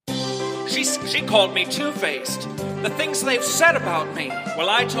She called me two-faced. The things they've said about me. Well,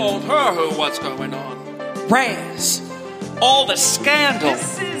 I told her who was going on. Raz. All the scandal.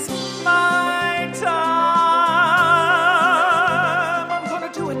 This is my time. I'm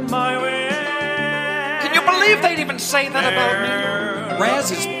gonna do it my way. Can you believe they'd even say that about me?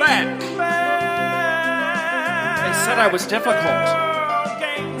 Raz is back. They said I was difficult.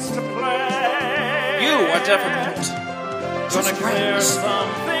 You are difficult. Gonna clear some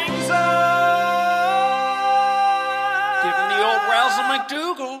things up. Giving the old Razzle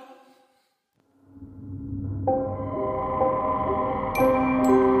McDougal.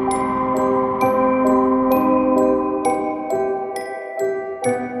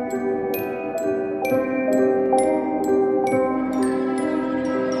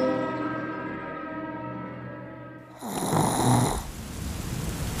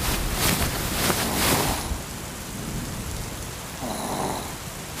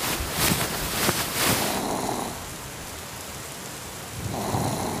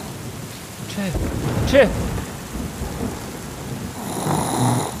 Chip.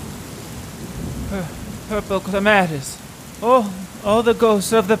 Purple clematis. All the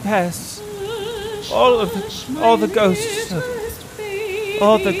ghosts of the past. All the ghosts of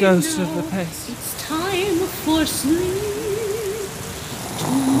the past. It's time for sleep.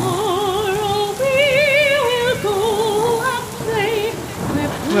 Tomorrow we will go and play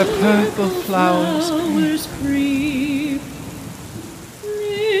Where purple flowers creep.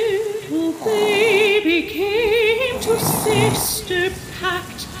 Little baby came to sister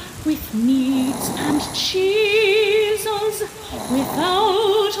packed with meats and cheeses,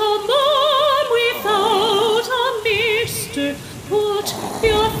 without a mom, without a mister. Put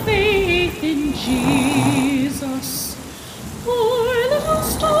your faith in Jesus. Poor little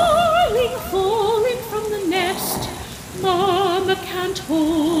starling falling from the nest. Mama can't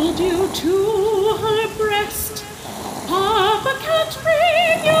hold you to her breast. Papa can't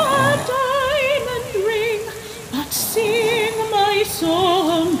bring you a diamond ring, but sing, my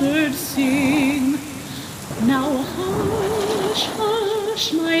songbird, sing. Now hush,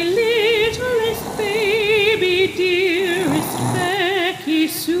 hush, my littlest baby, dearest Becky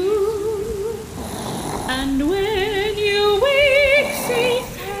Sue. And when you wake, say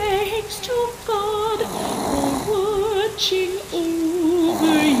thanks to God for watching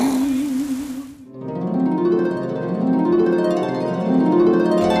over you.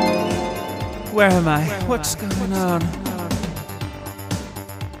 Where am I? What's going on?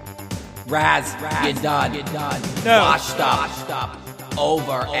 Raz, you're done. No. Washed up.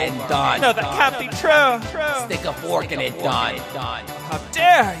 Over and done. No, that can't be true. Stick a fork in it, done. How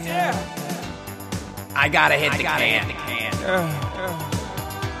dare you? I gotta hit the can.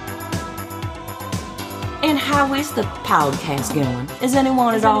 And how is the podcast going? Is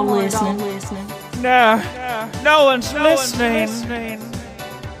anyone at all listening? No one's listening.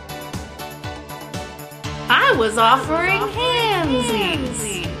 I was offering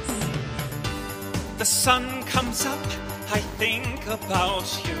handsies. The sun comes up, I think about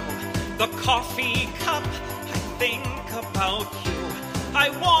you. The coffee cup, I think about you. I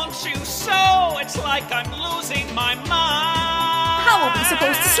want you so, it's like I'm losing my mind. How are we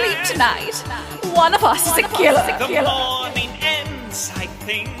supposed to sleep tonight? One of us is a killer. The morning ends, I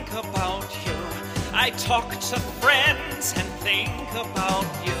think about you. I talk to friends and think about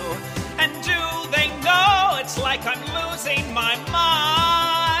you. And do they know it's like I'm losing my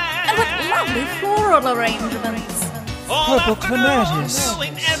mind? And what lovely floral arrangements. Purple clematis.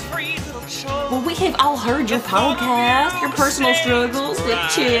 Well, we have all heard your podcast, your personal struggles with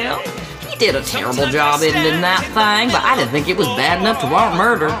Chill. You did a terrible job editing that thing, but I didn't think it was bad enough to warrant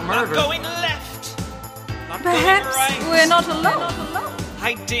murder. Perhaps we're not alone.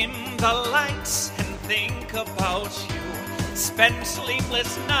 I dim the lights and think about you. Spend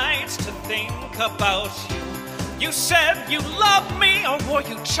sleepless nights to think about you. You said you loved me, or were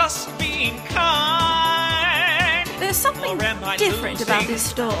you just being kind? There's something different about this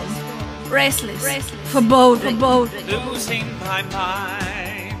storm. Restless, foreboding. Losing my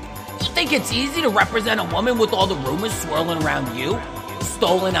mind. You think it's easy to represent a woman with all the rumors swirling around you?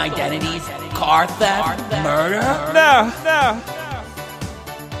 Stolen identities, car theft, murder? No.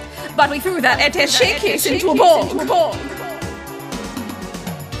 But we threw that attaché case into a ball.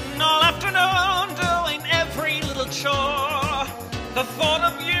 All afternoon doing every little chore. The thought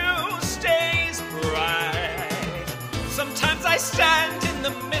of you stays bright. Sometimes I stand in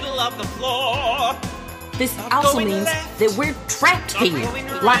the middle of the floor. This also means that we're trapped here,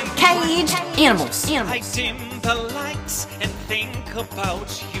 like caged animals. I dim the lights and think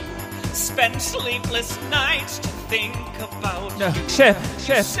about you. Spend sleepless nights to think about No, you. Chip, You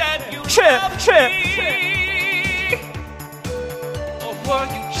Chip, said you Chip, loved Chip. me. Or were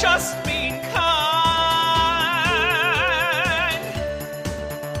you just being kind?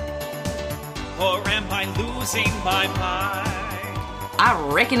 Or am I losing my mind? I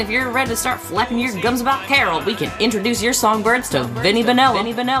reckon if you're ready to start flapping your gums about Carol, we can introduce your songbirds to Vinny Vanilla.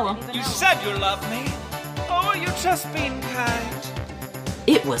 You said you loved me. Or were you just being kind?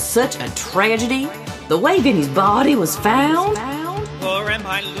 It was such a tragedy. The way Vinny's body was found Or am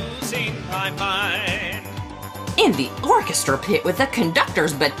I losing my mind? in the orchestra pit with the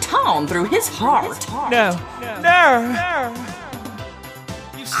conductor's baton through his heart. No.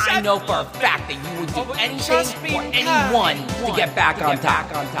 You said I know you for a loved me. fact that you would Oh, do but anything just or being anyone kind. to get back on top.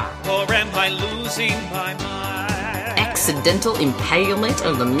 Or am I losing my mind? Accidental impalement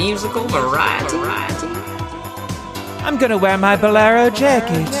of the musical variety. I'm gonna wear my bolero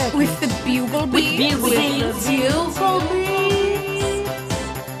jacket. With the bugle beats. bugle beats. Bugle beats.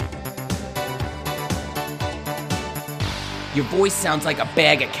 Your voice sounds like a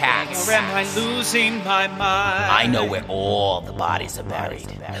bag of cats. Or am I losing my mind? I know where all the bodies are buried.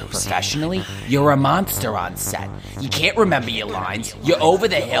 Professionally, you're a monster on set. You can't remember your lines. You're over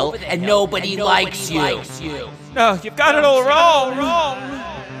the hill, and nobody likes you. No, you've got it all wrong.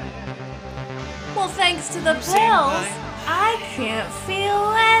 Well, thanks to the pills, I can't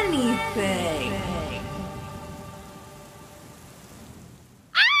feel anything.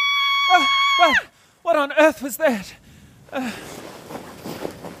 What on earth was that?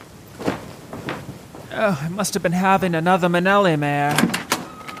 I must have been having another Manelli mare.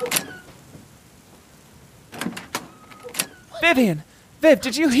 Viv,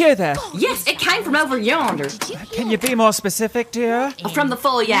 did you hear that? Yes, it came from over yonder. Can you be more specific, dear? From the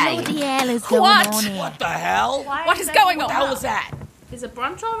foyer. What the hell is going What? on here? What the hell? What is going on? What the hell was that? Is it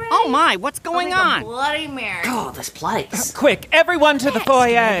brunch already? Oh my, what's going on? Bloody Mary. Oh, this place. Quick, everyone to the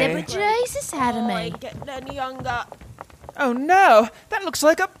foyer. The Jesus out of me. Oh no, that looks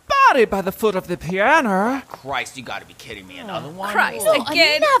like a body by the foot of the piano. Christ, you gotta be kidding me. Another one? Christ, Oh,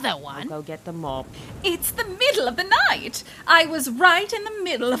 again. another one. Go get the mop. It's the middle of the night. I was right in the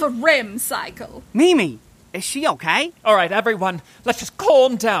middle of a REM cycle. Mimi, is she okay? All right, everyone, let's just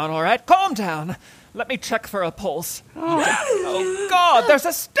calm down, all right? Calm down. Let me check for a pulse. Oh, God, there's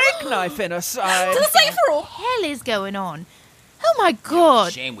a steak knife in her side. To the safe room. What the hell is going on? Oh my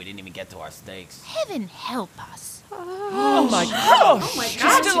God. Shame we didn't even get to our steaks. Heaven help us. Oh, my gosh.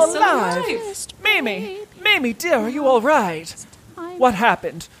 She's still alive. Mimi, dear, are you all right? What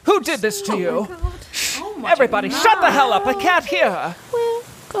happened? Who did this to you? Everybody, shut the hell up. I can't hear. We'll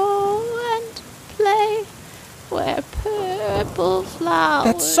go and play where purple flowers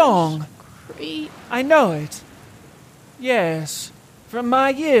That song. creep. I know it. Yes. From my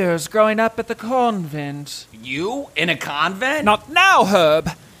years growing up at the convent. You? In a convent? Not now,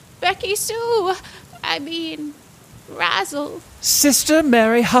 Herb. Becky Sue, Razzle. Sister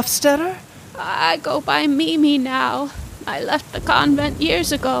Mary Huffstetter? I go by Mimi now. I left the convent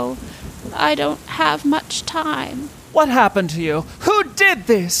years ago. I don't have much time. What happened to you? Who did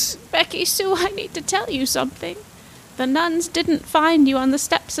this? Becky Sue, I need to tell you something. The nuns didn't find you on the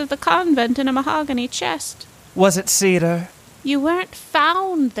steps of the convent in a mahogany chest. Was it Cedar? You weren't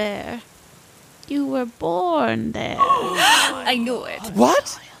found there. You were born there. I knew it.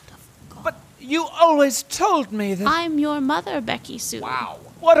 What? But you always told me that... I'm your mother, Becky Sue. Wow.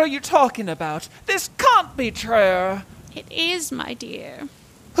 What are you talking about? This can't be true. It is, my dear.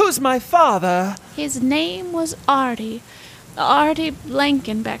 Who's my father? His name was Artie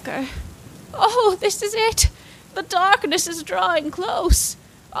Blankenbecker. Oh, this is it. The darkness is drawing close.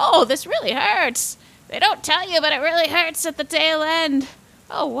 Oh, this really hurts. They don't tell you, but it really hurts at the tail end.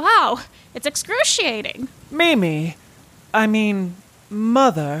 Oh, wow. It's excruciating. Mimi.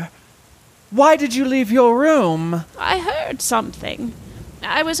 Mother. Why did you leave your room? I heard something.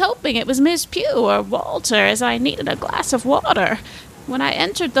 I was hoping it was Miss Pugh or Walter, as I needed a glass of water. When I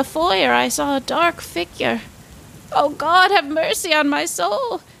entered the foyer, I saw a dark figure. Oh, God, have mercy on my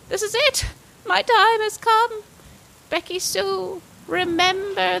soul. This is it. My time has come. Becky Sue,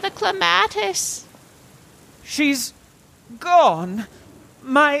 remember the clematis. She's gone.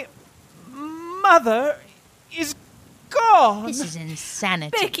 My mother is gone. This is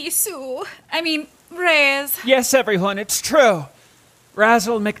insanity. Becky Sue. Rez. Yes, everyone, it's true.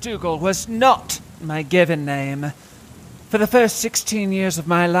 Razzle McDougal was not my given name. For the first 16 years of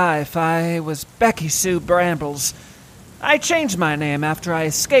my life, I was Becky Sue Brambles. I changed my name after I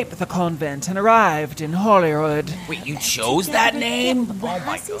escaped the convent and arrived in Holyrood. Wait, you chose that name? Oh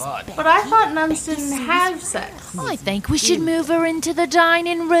my God. But I thought nuns didn't have sex. I think we should move her into the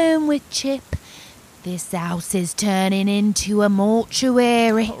dining room with Chip. This house is turning into a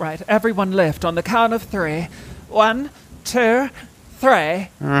mortuary. All right, everyone lift on the count of 3. 1, 2, 3.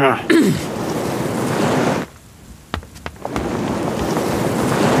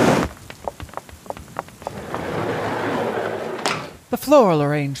 The floral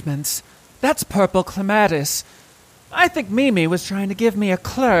arrangements. That's purple clematis. I think Mimi was trying to give me a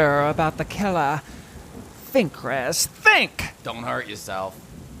clue about the killer. Think, Raz, think! Don't hurt yourself.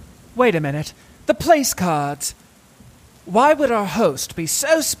 Wait a minute. The place cards. Why would our host be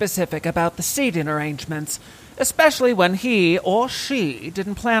so specific about the seating arrangements, especially when he or she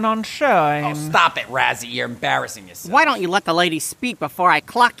didn't plan on showing? Oh, stop it, Razzie. You're embarrassing yourself. Why don't you let the lady speak before I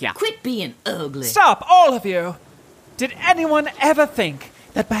clock you? Quit being ugly. Stop, all of you! Did anyone ever think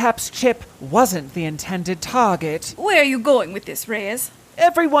that perhaps Chip wasn't the intended target? Where are you going with this, Reyes?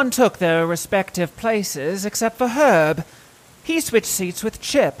 Everyone took their respective places except for Herb. He switched seats with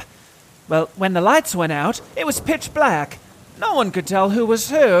Chip. Well, when the lights went out, it was pitch black. No one could tell who was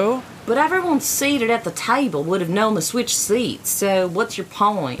who. But everyone seated at the table would have known to switch seats, so what's your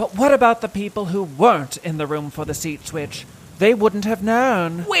point? But what about the people who weren't in the room for the seat switch? They wouldn't have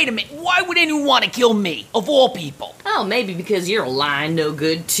known. Wait a minute. Why would anyone want to kill me, of all people? Oh, maybe because you're a lying, no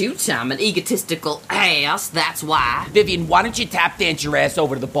good, two-time, and egotistical ass, that's why. Vivian, why don't you tap dance your ass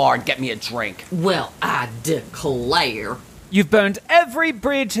over to the bar and get me a drink? Well, I declare. You've burned every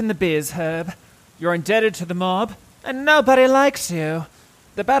bridge in the biz, Herb. You're indebted to the mob, and nobody likes you.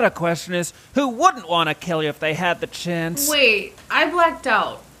 The better question is, who wouldn't want to kill you if they had the chance? Wait, I blacked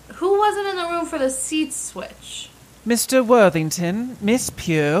out. Who wasn't in the room for the seat switch? Mr. Worthington, Miss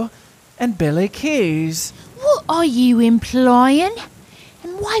Pugh, and Billy Keys. What are you implying?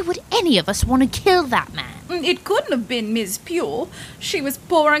 And why would any of us want to kill that man? It couldn't have been Miss Pure. She was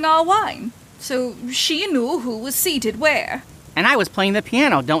pouring our wine, so she knew who was seated where. And I was playing the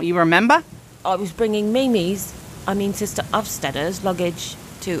piano, don't you remember? I was bringing Sister Ofstedter's luggage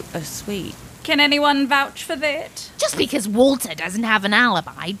to a suite. Can anyone vouch for that? Just because Walter doesn't have an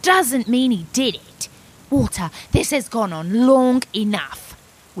alibi doesn't mean he did it. Walter, this has gone on long enough.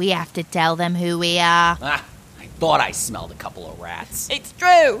 We have to tell them who we are. I thought I smelled a couple of rats. It's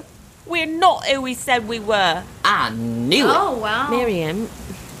true. We're not who we said we were. I knew it. Oh, wow.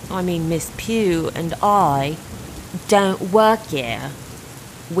 Miss Pugh and I don't work here.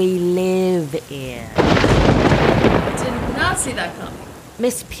 We live here. Did not see that coming.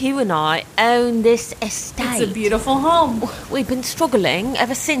 Miss Pugh and I own this estate. It's a beautiful home. We've been struggling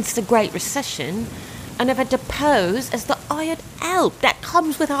ever since the Great Recession and have had to pose as the hired help that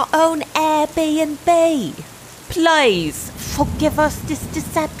comes with our own Airbnb. Please, forgive us this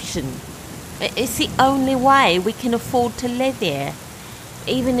deception. It's the only way we can afford to live here,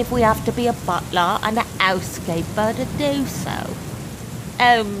 even if we have to be a butler and a housekeeper to do so.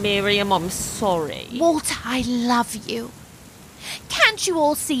 Oh, Miriam, I'm sorry. Walter, I love you. Can't you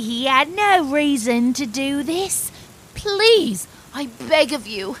all see he had no reason to do this? Please, I beg of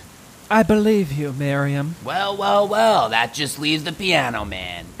you. I believe you, Miriam. Well, that just leaves the piano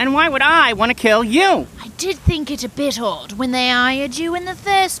man. And why would I want to kill you? I did think it a bit odd when they hired you in the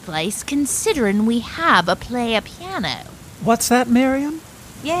first place, considering we have a player piano. What's that, Miriam?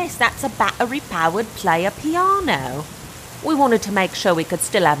 Yes, that's a battery-powered player piano. We wanted to make sure we could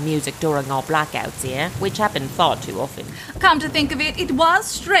still have music during our blackouts here, which happen far too often. Come to think of it, it was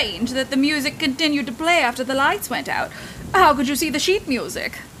strange that the music continued to play after the lights went out. How could you see the sheet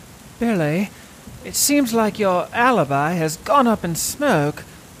music? Billy, it seems like your alibi has gone up in smoke.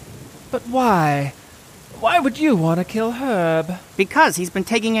 But why? Why would you want to kill Herb? Because he's been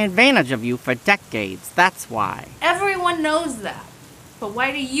taking advantage of you for decades, that's why. Everyone knows that. But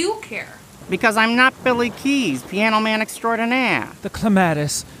why do you care? Because I'm not Billy Keys, piano man extraordinaire. The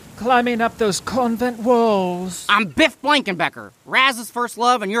clematis, climbing up those convent walls. I'm Biff Blankenbecker, Raz's first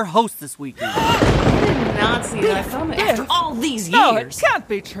love and your host this weekend. I did not see that coming. After all these years. No, it can't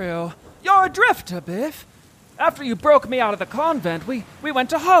be true. You're a drifter, Biff. After you broke me out of the convent, we went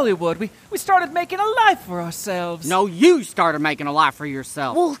to Hollywood. We started making a life for ourselves. No, you started making a life for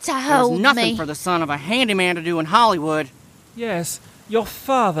yourself. Walter, There's hold nothing me. for the son of a handyman to do in Hollywood. Yes, your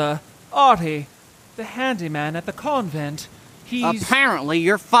father, Artie, the handyman at the convent. He's... Apparently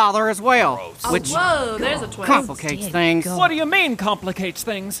your father as well, which Whoa, there's a twist. complicates things. What do you mean complicates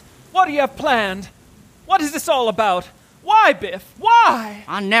things? What do you have planned? What is this all about? Why, Biff? Why?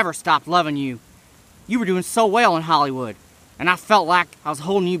 I never stopped loving you. You were doing so well in Hollywood, and I felt like I was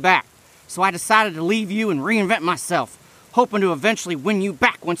holding you back. So I decided to leave you and reinvent myself, hoping to eventually win you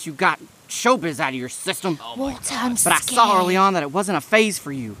back once you got showbiz out of your system. Walter, I'm But scared. I saw early on that it wasn't a phase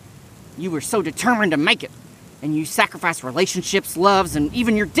for you. You were so determined to make it, and you sacrificed relationships, loves, and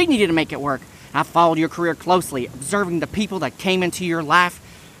even your dignity to make it work. I followed your career closely, observing the people that came into your life,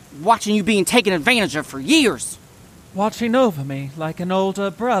 watching you being taken advantage of for years. Watching over me like an older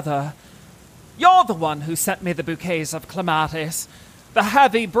brother. You're the one who sent me the bouquets of clematis. The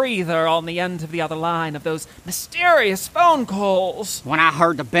heavy breather on the end of the other line of those mysterious phone calls. When I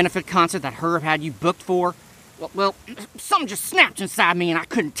heard the benefit concert that Herb had you booked for, well, something just snapped inside me and I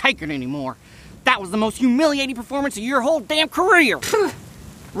couldn't take it anymore. That was the most humiliating performance of your whole damn career.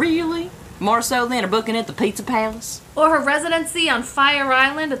 Really? More so than a booking at the Pizza Palace? Or her residency on Fire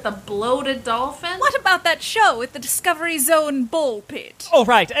Island at the Bloated Dolphin? What about that show at the Discovery Zone Bowl Pit? All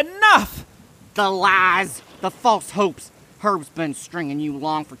right, enough! The lies, the false hopes. Herb's been stringing you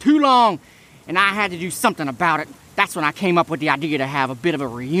along for too long, and I had to do something about it. That's when I came up with the idea to have a bit of a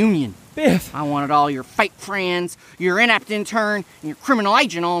reunion. Biff! I wanted all your fake friends, your inept intern, and your criminal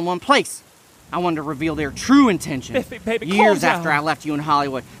agent all in one place. I wanted to reveal their true intentions. Biffy, baby, Years calm after down. I left you in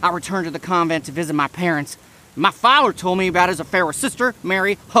Hollywood, I returned to the convent to visit my parents. My father told me about his affair with Sister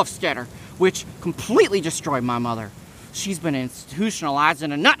Mary Hofstetter, which completely destroyed my mother. She's been institutionalized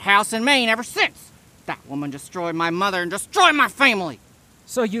in a nut house in Maine ever since. That woman destroyed my mother and destroyed my family.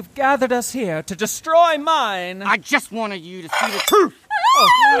 So you've gathered us here to destroy mine. I just wanted you to see the truth.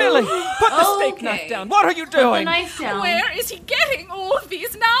 Oh, Billy, put the steak knife down. What are you Put the doing? knife down. Where is he getting all of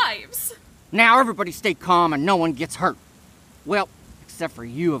these knives? Now everybody stay calm and no one gets hurt. Well, except for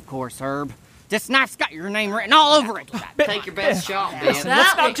you, of course, Herb. This knife's got your name written all over it. Take your best shot, Ben. Listen,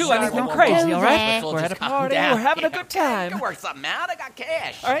 let's not do anything crazy, all right? We'll We're at just a calm party, down. we're having a Yeah, good time. Can work something out. I got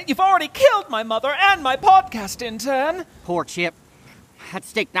cash. All right, you've already killed my mother and my podcast intern. Poor Chip. That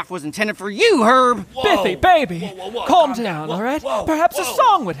steak knife was intended for you, Herb. Biffy, baby, whoa, calm down, all right? whoa, Perhaps a whoa.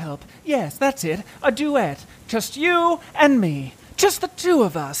 song would help. Yes, that's it, a duet. Just you and me. Just the two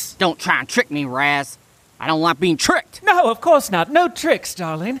of us. Don't try and trick me, Raz. I don't like being tricked. No, of course not. No tricks,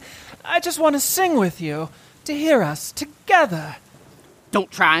 darling. I just want to sing with you, to hear us together.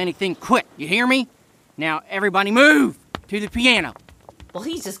 Don't try anything quick, you hear me? Now, everybody move to the piano. Well,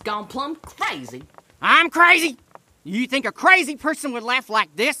 he's just gone plumb crazy. I'm crazy? You think a crazy person would laugh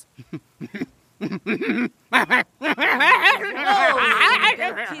like this? Easy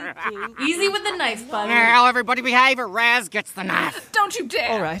with the knife, buddy. Now, everybody behave or Raz gets the knife. Don't you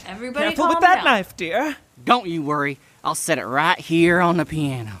dare. All right. Everybody Careful with calm that down. knife, dear. Don't you worry. I'll set it right here on the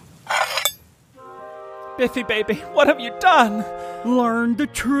piano. Biffy, baby, what have you done? Learn the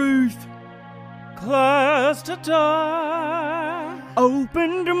truth. Closed the door.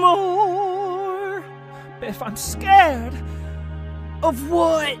 Open the more. Biff, I'm scared Of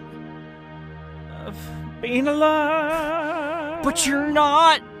what? of being alone. But you're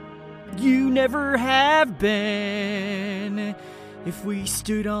not. You never have been. If we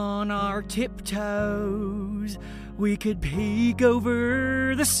stood on our tiptoes, we could peek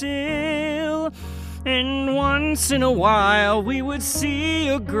over the sill. And once in a while, we would see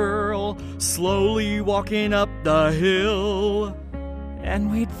a girl slowly walking up the hill. And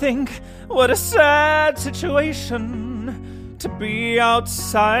we'd think, what a sad situation to be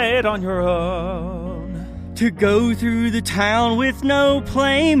outside on your own. To go through the town with no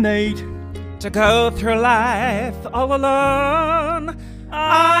playmate. To go through life all alone.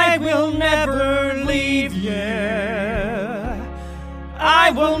 I will never leave you.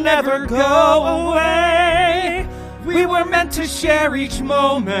 I will never go away. We were meant to share each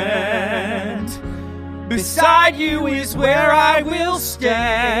moment. Beside you is where I will stay.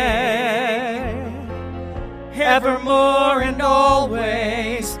 Evermore and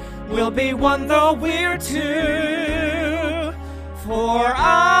always we'll be one though we're two. For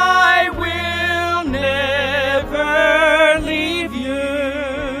I will never leave you.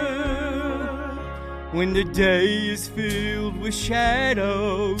 When the day is filled with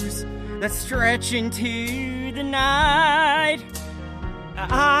shadows that stretch into the night,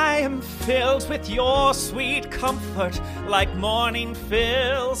 I am filled with your sweet comfort, like morning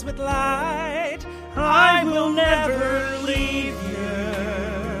fills with light. I will never leave you.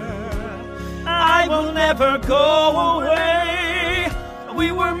 I will never go away.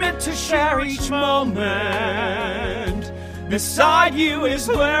 We were meant to share each moment. Beside you is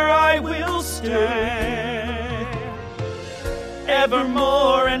where I will stay.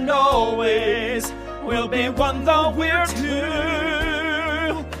 Evermore and always we'll be one though we're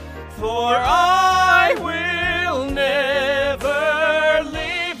two. For I will never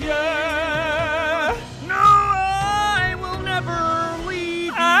leave you. No, I will never leave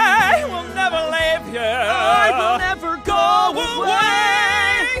you. I will never leave you. I will never go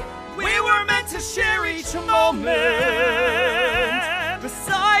away. We were meant to share each moment.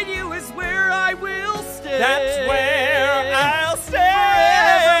 Beside you is where I will stay. That's where I'll stay.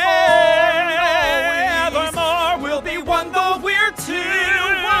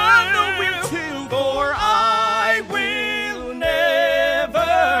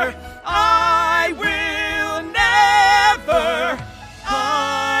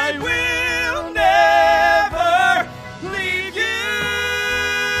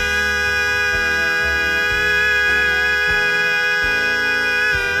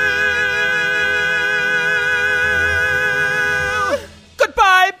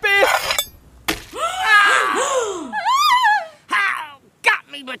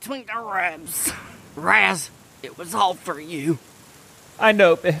 me between the ribs. Raz, it was all for you. I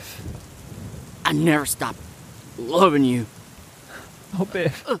know, Biff. I never stopped loving you. Oh,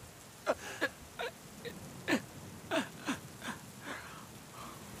 Biff.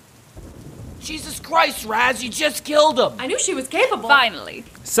 Jesus Christ, Raz, you just killed him. I knew she was capable. Finally.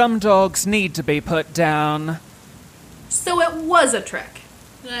 Some dogs need to be put down. So it was a trick.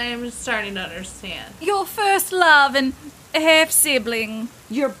 I'm starting to understand. Your first love and half-sibling.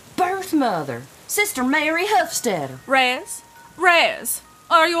 Your birth mother, Sister Mary Hofstadter. Raz,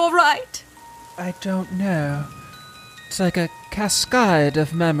 are you all right? I don't know. It's like a cascade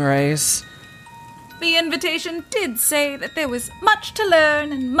of memories. The invitation did say that there was much to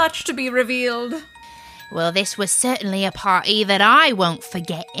learn and much to be revealed. Well, this was certainly a party that I won't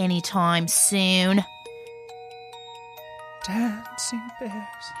forget anytime soon. Dancing bears.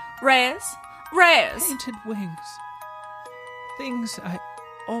 Raz, Painted wings. Things I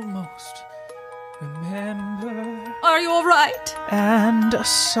almost remember. are you all right? And a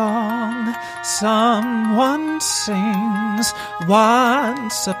song someone sings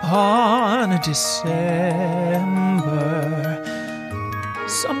once upon a December.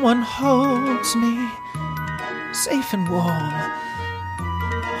 Someone holds me safe and warm.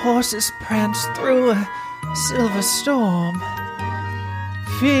 Horses prance through a silver storm.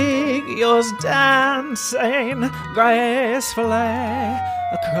 Figures dancing gracefully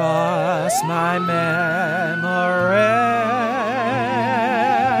across my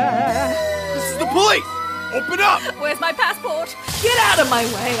memory. This is the police! Open up! Where's my passport? Get out of my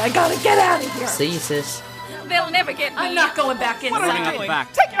way! I gotta get out of here! See you, sis. They'll never get me. I'm not going back What are you inside. doing?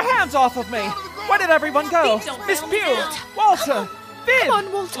 back. Take your hands off of me! Where did everyone go? Miss Pugh! Walter! Viv! Come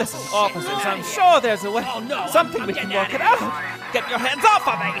on, Walter. Listen, officers, I'm sure there's a way. Oh, no. Something we can work it out. Get your hands off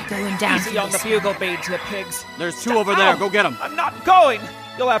of me! Going down Easy to on the this. bugle beads, you pigs. There's two over there. Ow. Go get them. I'm not going!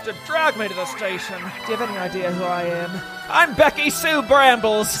 You'll have to drag me to the station. Do you have any idea who I am? I'm Becky Sue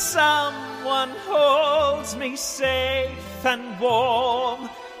Brambles. Someone holds me safe and warm.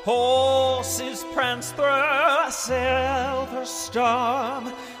 Horses prance through a silver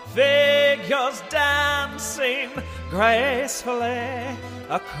storm. Figures dancing gracefully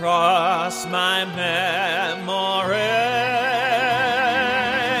across my memory.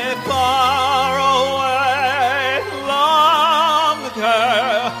 Far away, long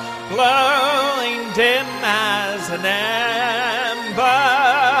ago, glowing dim as an ember,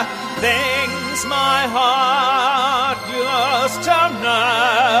 things my heart used to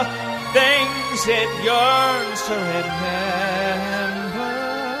know, things it yearns to remember.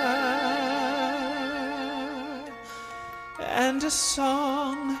 And a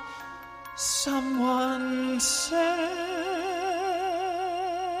song someone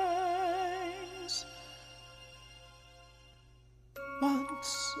sings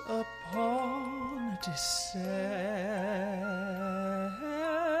once upon a December.